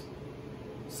y-axis.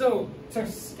 So to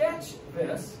sketch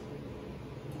this,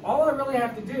 all I really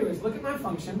have to do is look at my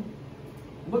function,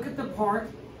 look at the part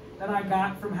that I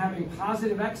got from having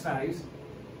positive x values,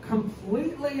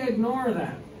 completely ignore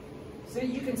that. See,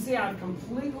 you can see I've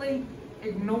completely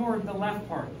ignored the left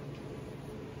part.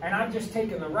 And I've just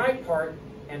taken the right part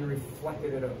and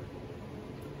reflected it over.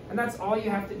 And that's all you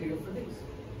have to do for these.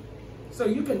 So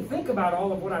you can think about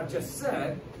all of what I've just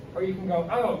said, or you can go,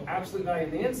 oh, absolute value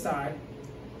on the inside,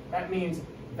 that means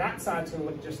that side's going to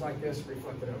look just like this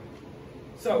reflected over.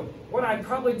 So what I'd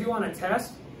probably do on a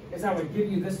test is I would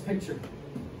give you this picture.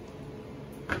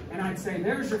 And I'd say,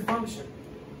 there's your function.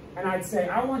 And I'd say,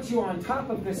 I want you on top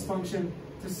of this function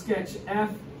to sketch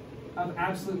f of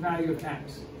absolute value of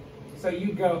x. So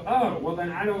you go, oh, well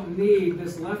then I don't need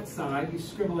this left side. You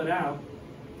scribble it out.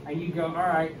 And you go, all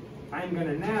right, I'm going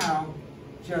to now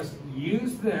just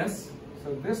use this.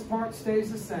 So this part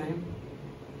stays the same.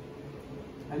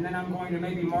 And then I'm going to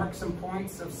maybe mark some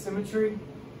points of symmetry.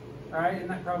 All right, isn't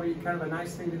that probably kind of a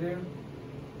nice thing to do?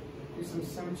 Do some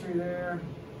symmetry there.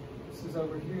 This is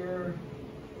over here.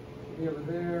 Be over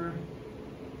there.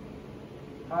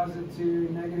 +2,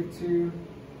 -2.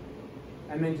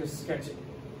 And then just sketch it.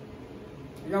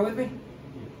 You go with me?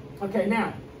 Okay,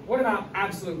 now, what about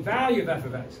absolute value of f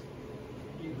of x?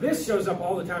 This shows up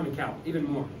all the time in Calc, even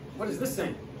more. What is this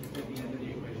saying?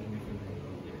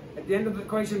 At the end of the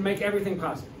equation, make everything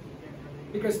positive.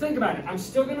 Because think about it, I'm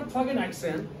still going to plug an x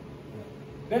in,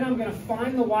 then I'm going to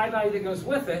find the y value that goes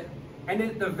with it, and then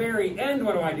at the very end,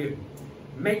 what do?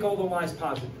 Make all the y's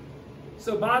positive.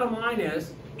 So bottom line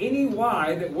is, any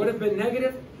y that would have been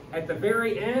negative, at the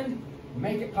very end,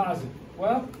 make it positive.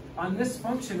 Well, on this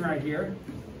function right here,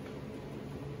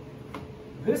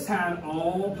 this had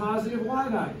all positive y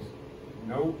values.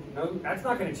 No, that's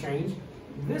not going to change.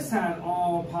 This had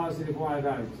all positive y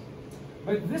values.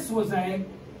 But this was a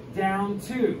down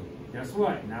 2. Guess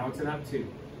what? Now it's an up 2.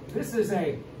 This is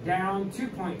a down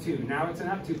 2.2. Now it's an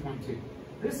up 2.2.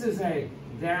 This is a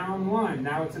down 1.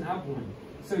 Now it's an up 1.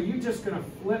 So you're just going to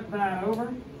flip that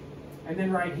over. And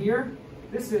then right here,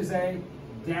 this is a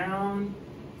down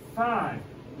 5.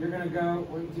 You're going to go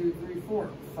 1, 2, 3, 4,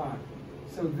 5.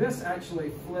 So this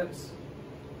actually flips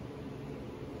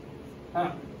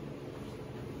up.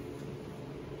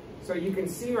 So you can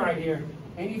see right here,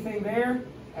 anything there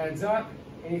heads up,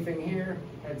 anything here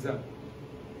heads up.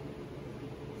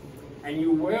 And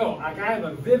you will, like I have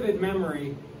a vivid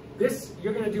memory. This,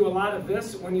 you're going to do a lot of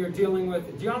this when you're dealing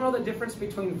with, do y'all know the difference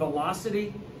between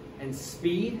velocity and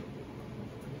speed?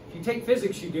 If you take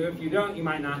physics, you do. If you don't, you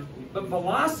might not. But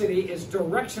velocity is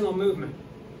directional movement.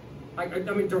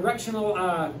 Directional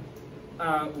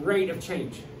rate of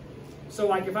change. So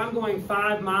like if I'm going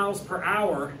 5 miles per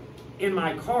hour in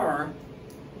my car,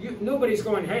 nobody's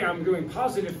going, hey, I'm doing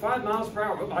positive 5 miles per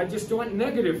hour. Oh, I just went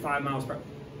negative 5 miles per hour.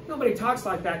 Nobody talks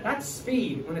like that. That's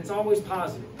speed when it's always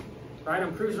positive. Right?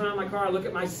 I'm cruising around my car, I look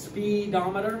at my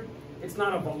speedometer. It's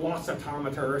not a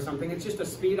velocitometer or something. It's just a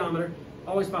speedometer,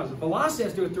 always positive. Velocity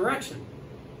has to do with direction.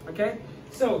 Okay?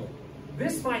 So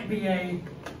this might be a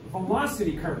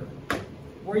velocity curve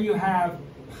where you have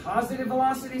positive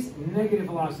velocities, negative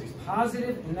velocities.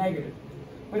 Positive, negative.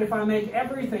 But if I make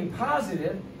everything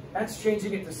positive, that's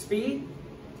changing it to speed.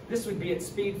 This would be its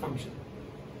speed function.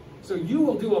 So you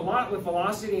will do a lot with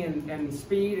velocity and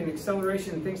speed and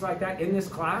acceleration and things like that in this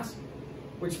class,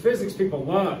 which physics people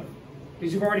love,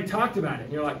 because you've already talked about it.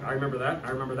 And you're like, I remember that,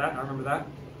 I remember that, I remember that.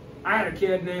 I had a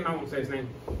kid named, I won't say his name,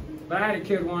 but I had a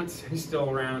kid once, he's still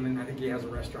around, and I think he has a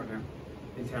restaurant now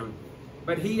in town.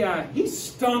 But he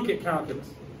stunk at calculus,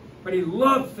 but he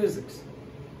loved physics.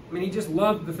 I mean, he just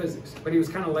loved the physics, but he was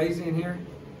kind of lazy in here.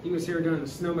 He was here during the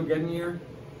Snowmageddon year.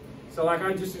 So like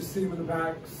I just see him in the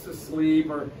back asleep,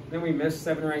 or then we missed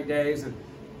 7 or 8 days.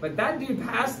 But that dude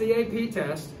passed the AP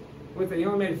test with he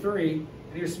only made a 3, and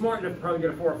he was smart enough to probably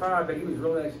get a 4 or 5, but he was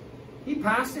really, he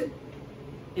passed it.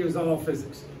 It was all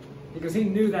physics because he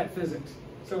knew that physics.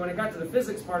 So when it got to the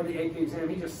physics part of the AP exam,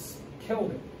 he just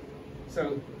killed it.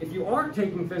 So if you aren't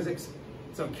taking physics,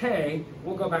 it's okay.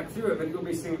 We'll go back through it, but you'll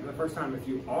be seeing it for the first time. If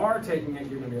you are taking it,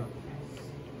 you're going to be like,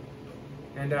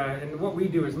 and what we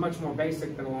do is much more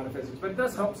basic than a lot of physics, but it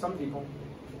does help some people.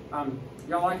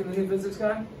 Y'all liking the new physics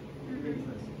guy?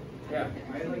 Yeah.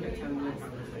 I had like a 10-minute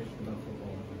conversation about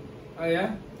football. Oh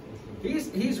yeah?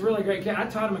 He's a really great kid. I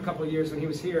taught him a couple of years when he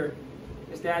was here.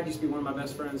 His dad used to be one of my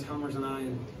best friends, Helmers and I,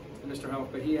 and Mr. Health.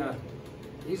 But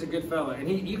he's a good fella, and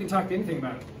you can talk to anything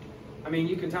about it. I mean,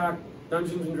 you can talk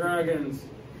Dungeons and Dragons,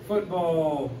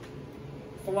 football,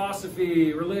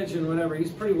 philosophy, religion, whatever.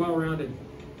 He's pretty well-rounded.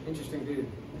 Interesting dude.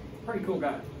 Pretty cool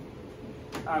guy.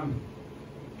 I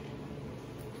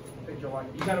think you'll like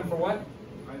it. You got him for what?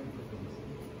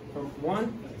 For 1?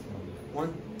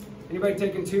 1? Anybody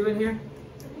taking 2 in here?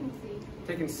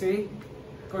 Taking C?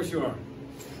 Of course you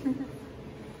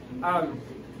are.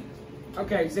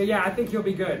 Okay, so yeah, I think he'll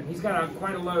be good. He's got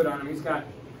quite a load on him. He's got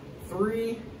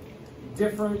 3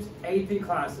 different AP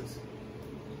classes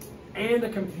and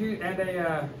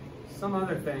a some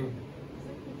other thing.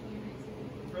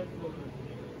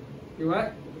 You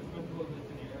what?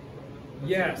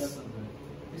 Yes.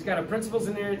 He's got a Principles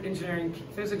in Engineering,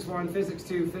 Physics 1, Physics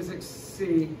 2, Physics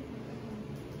C,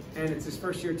 and it's his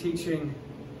first year teaching.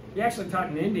 He actually taught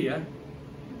in India,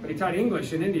 but he taught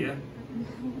English in India.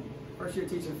 First year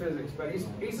teaching physics, but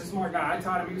he's a smart guy. I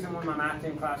taught him, he was in one of my math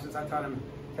team classes. I taught him,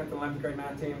 kept the 11th grade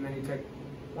math team, and then he took,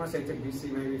 I want to say he took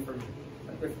BC maybe from,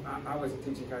 I wasn't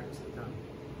teaching calculus at the time.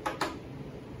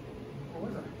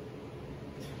 What was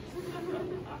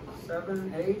I?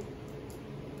 7, 8?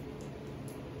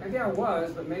 Maybe I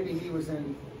was, but maybe he was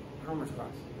in Homer's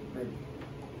class. Maybe.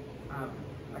 I don't know.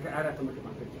 I'd have to look at my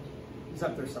pictures. He's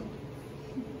up there somewhere.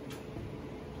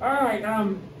 All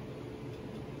right.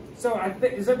 So I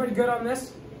think, is everybody good on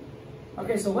this?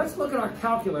 Okay, so let's look at our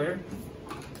calculator.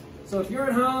 So if you're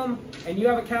at home and you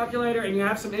have a calculator and you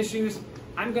have some issues,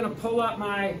 I'm going to pull up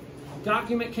my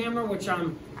document camera, which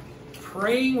I'm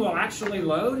praying will actually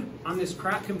load on this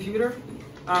crap computer.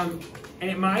 And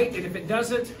it might, and if it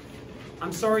doesn't,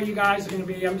 I'm sorry you guys are going to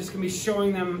be, I'm just going to be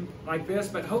showing them like this,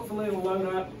 but hopefully it'll load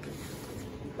up.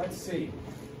 Let's see.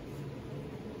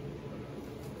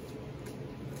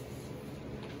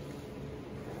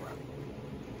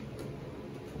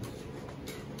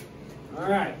 All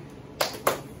right.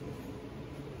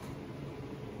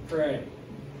 Pray.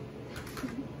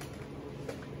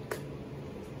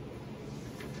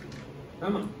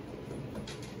 Come on.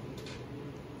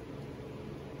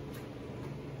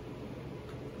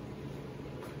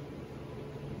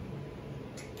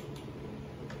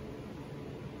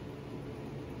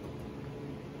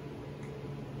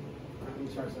 Let me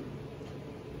try something.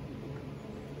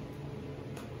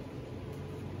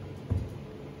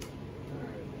 All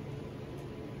right.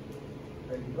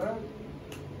 Ready to go?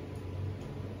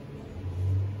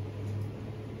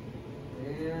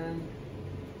 And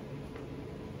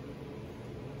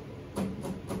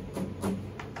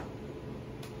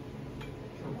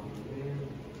come on, man.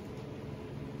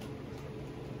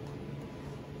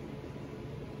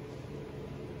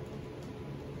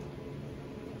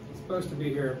 It's supposed to be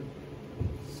here.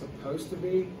 Supposed to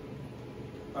be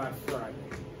by Friday.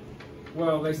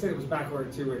 Well, they said it was back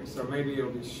ordered 2 weeks, so maybe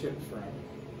it'll be shipped Friday.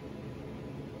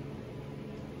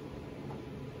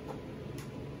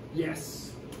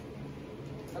 Yes.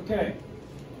 Okay,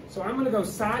 so I'm going to go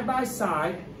side by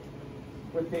side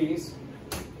with these.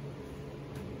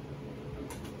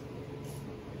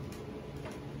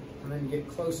 And then get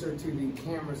closer to the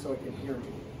camera so it can hear me.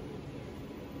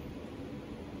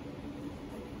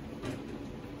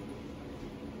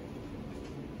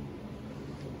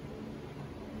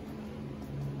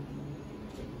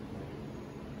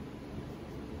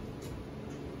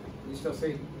 You still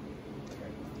see? Okay.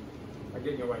 I'm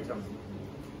getting away, tell me.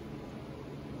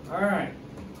 All right.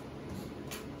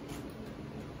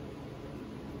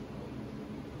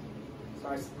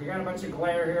 So we got a bunch of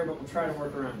glare here, but we'll try to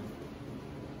work around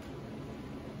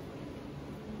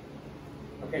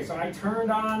it. Okay, so I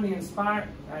turned on the Inspire.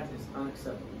 That is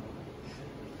unacceptable.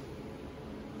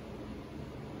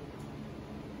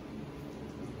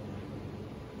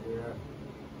 Yeah.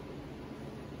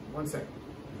 1 second.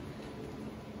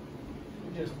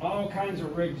 Just all kinds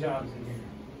of rig jobs in here.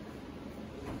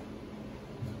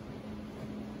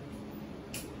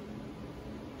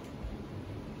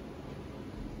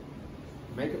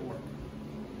 Make it work.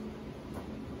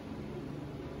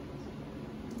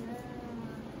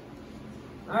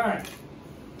 All right.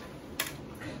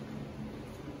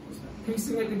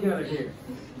 Piecing it together here.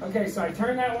 Okay, so I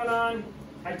turn that one on.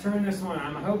 I turn this one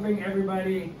on. I'm hoping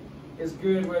everybody is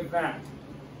good with that.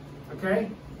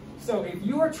 Okay? So if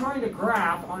you are trying to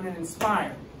graph on an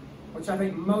Inspire, which I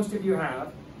think most of you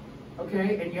have,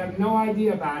 okay, and you have no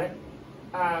idea about it,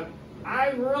 I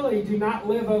really do not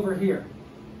live over here.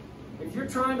 If you're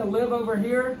trying to live over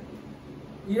here,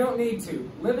 you don't need to.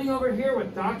 Living over here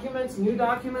with documents, new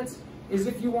documents, is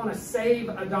if you want to save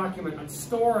a document and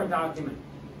store a document.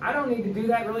 I don't need to do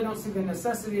that, really don't see the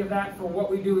necessity of that for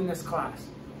what we do in this class.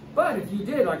 But if you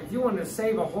did, like if you wanted to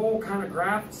save a whole kind of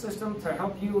graph system to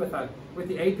help you with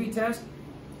the AP test,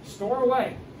 store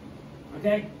away.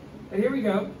 Okay? But here we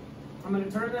go. I'm going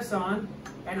to turn this on,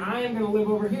 and I am going to live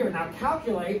over here. Now,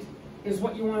 calculate is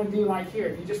what you want to do like here,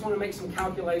 if you just want to make some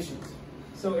calculations.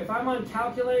 So if I'm on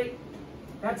calculate,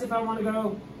 that's if I want to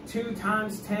go 2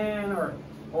 times 10 or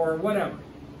whatever.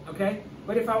 Okay?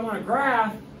 But if I want to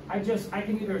graph, I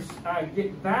can either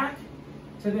get back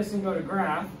to this and go to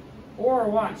graph, or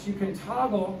watch, you can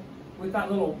toggle with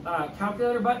that little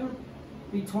calculator button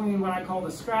between what I call the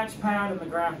scratch pad and the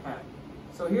graph pad.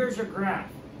 So here's your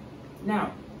graph.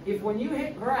 Now, if when you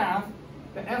hit graph,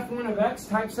 the f1 of x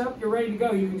types up, you're ready to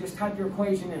go. You can just type your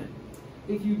equation in.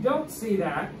 If you don't see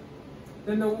that,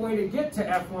 then the way to get to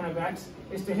f1 of x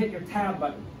is to hit your tab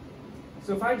button.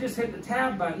 So if I just hit the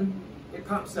tab button, it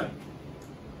pops up.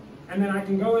 And then I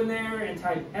can go in there and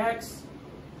type x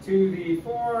to the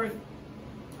 4th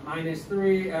minus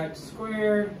 3x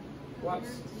squared.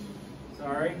 Whoops,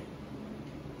 sorry.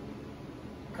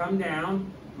 Come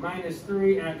down, minus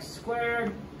 3x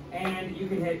squared, and you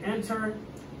can hit enter,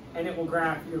 and it will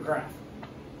graph your graph.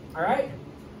 All right?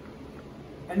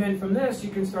 And then from this, you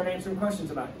can start answering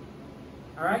questions about it.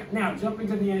 All right? Now, jumping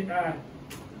to the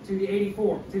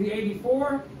 84. To the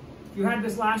 84, if you had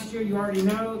this last year, you already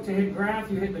know to hit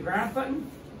graph, you hit the graph button.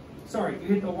 Sorry, you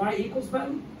hit the y equals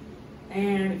button.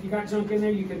 And if you got junk in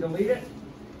there, you can delete it.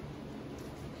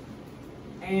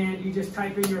 And you just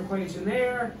type in your equation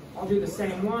there. I'll do the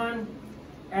same one.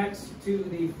 X to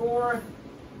the 4th,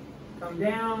 come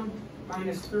down,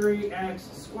 minus 3x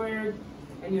squared,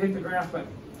 and you hit the graph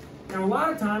button. Now a lot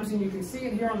of times, and you can see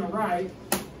it here on the right,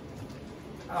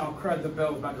 oh crud, the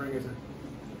bell's about to ring, isn't it?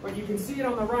 But you can see it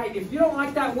on the right. If you don't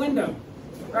like that window,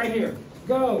 right here,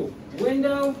 go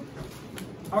window,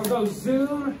 or go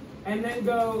zoom, and then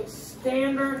go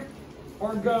standard,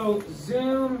 or go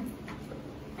zoom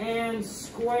and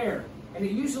square. And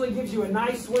it usually gives you a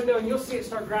nice window, and you'll see it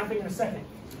start graphing in a second.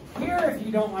 Here, if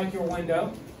you don't like your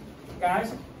window,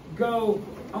 guys, go,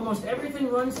 almost everything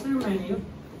runs through menu,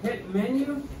 hit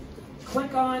menu,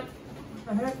 click on,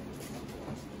 what the heck?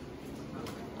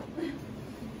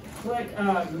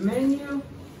 Click menu,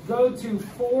 go to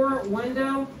 4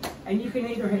 window, and you can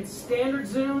either hit standard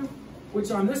zoom, which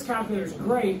on this calculator is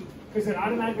great, because it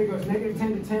automatically goes negative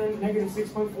 10 to 10, negative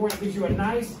 6.4, it gives you a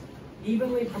nice,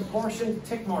 evenly proportioned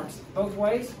tick marks both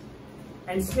ways.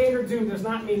 And standard zoom does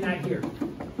not mean that here.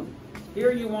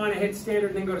 Here you want to hit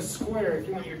standard, then go to square if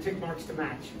you want your tick marks to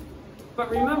match.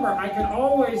 But remember, I can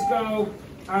always go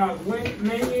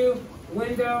menu,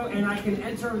 window, and I can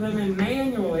enter them in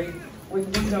manually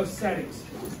with window settings.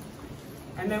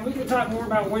 And then we can talk more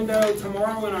about window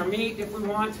tomorrow in our meet if we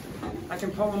want. I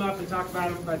can pull them up and talk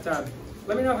about them, but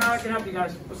let me know how I can help you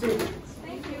guys. We'll see you.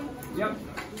 Thank you. Yep.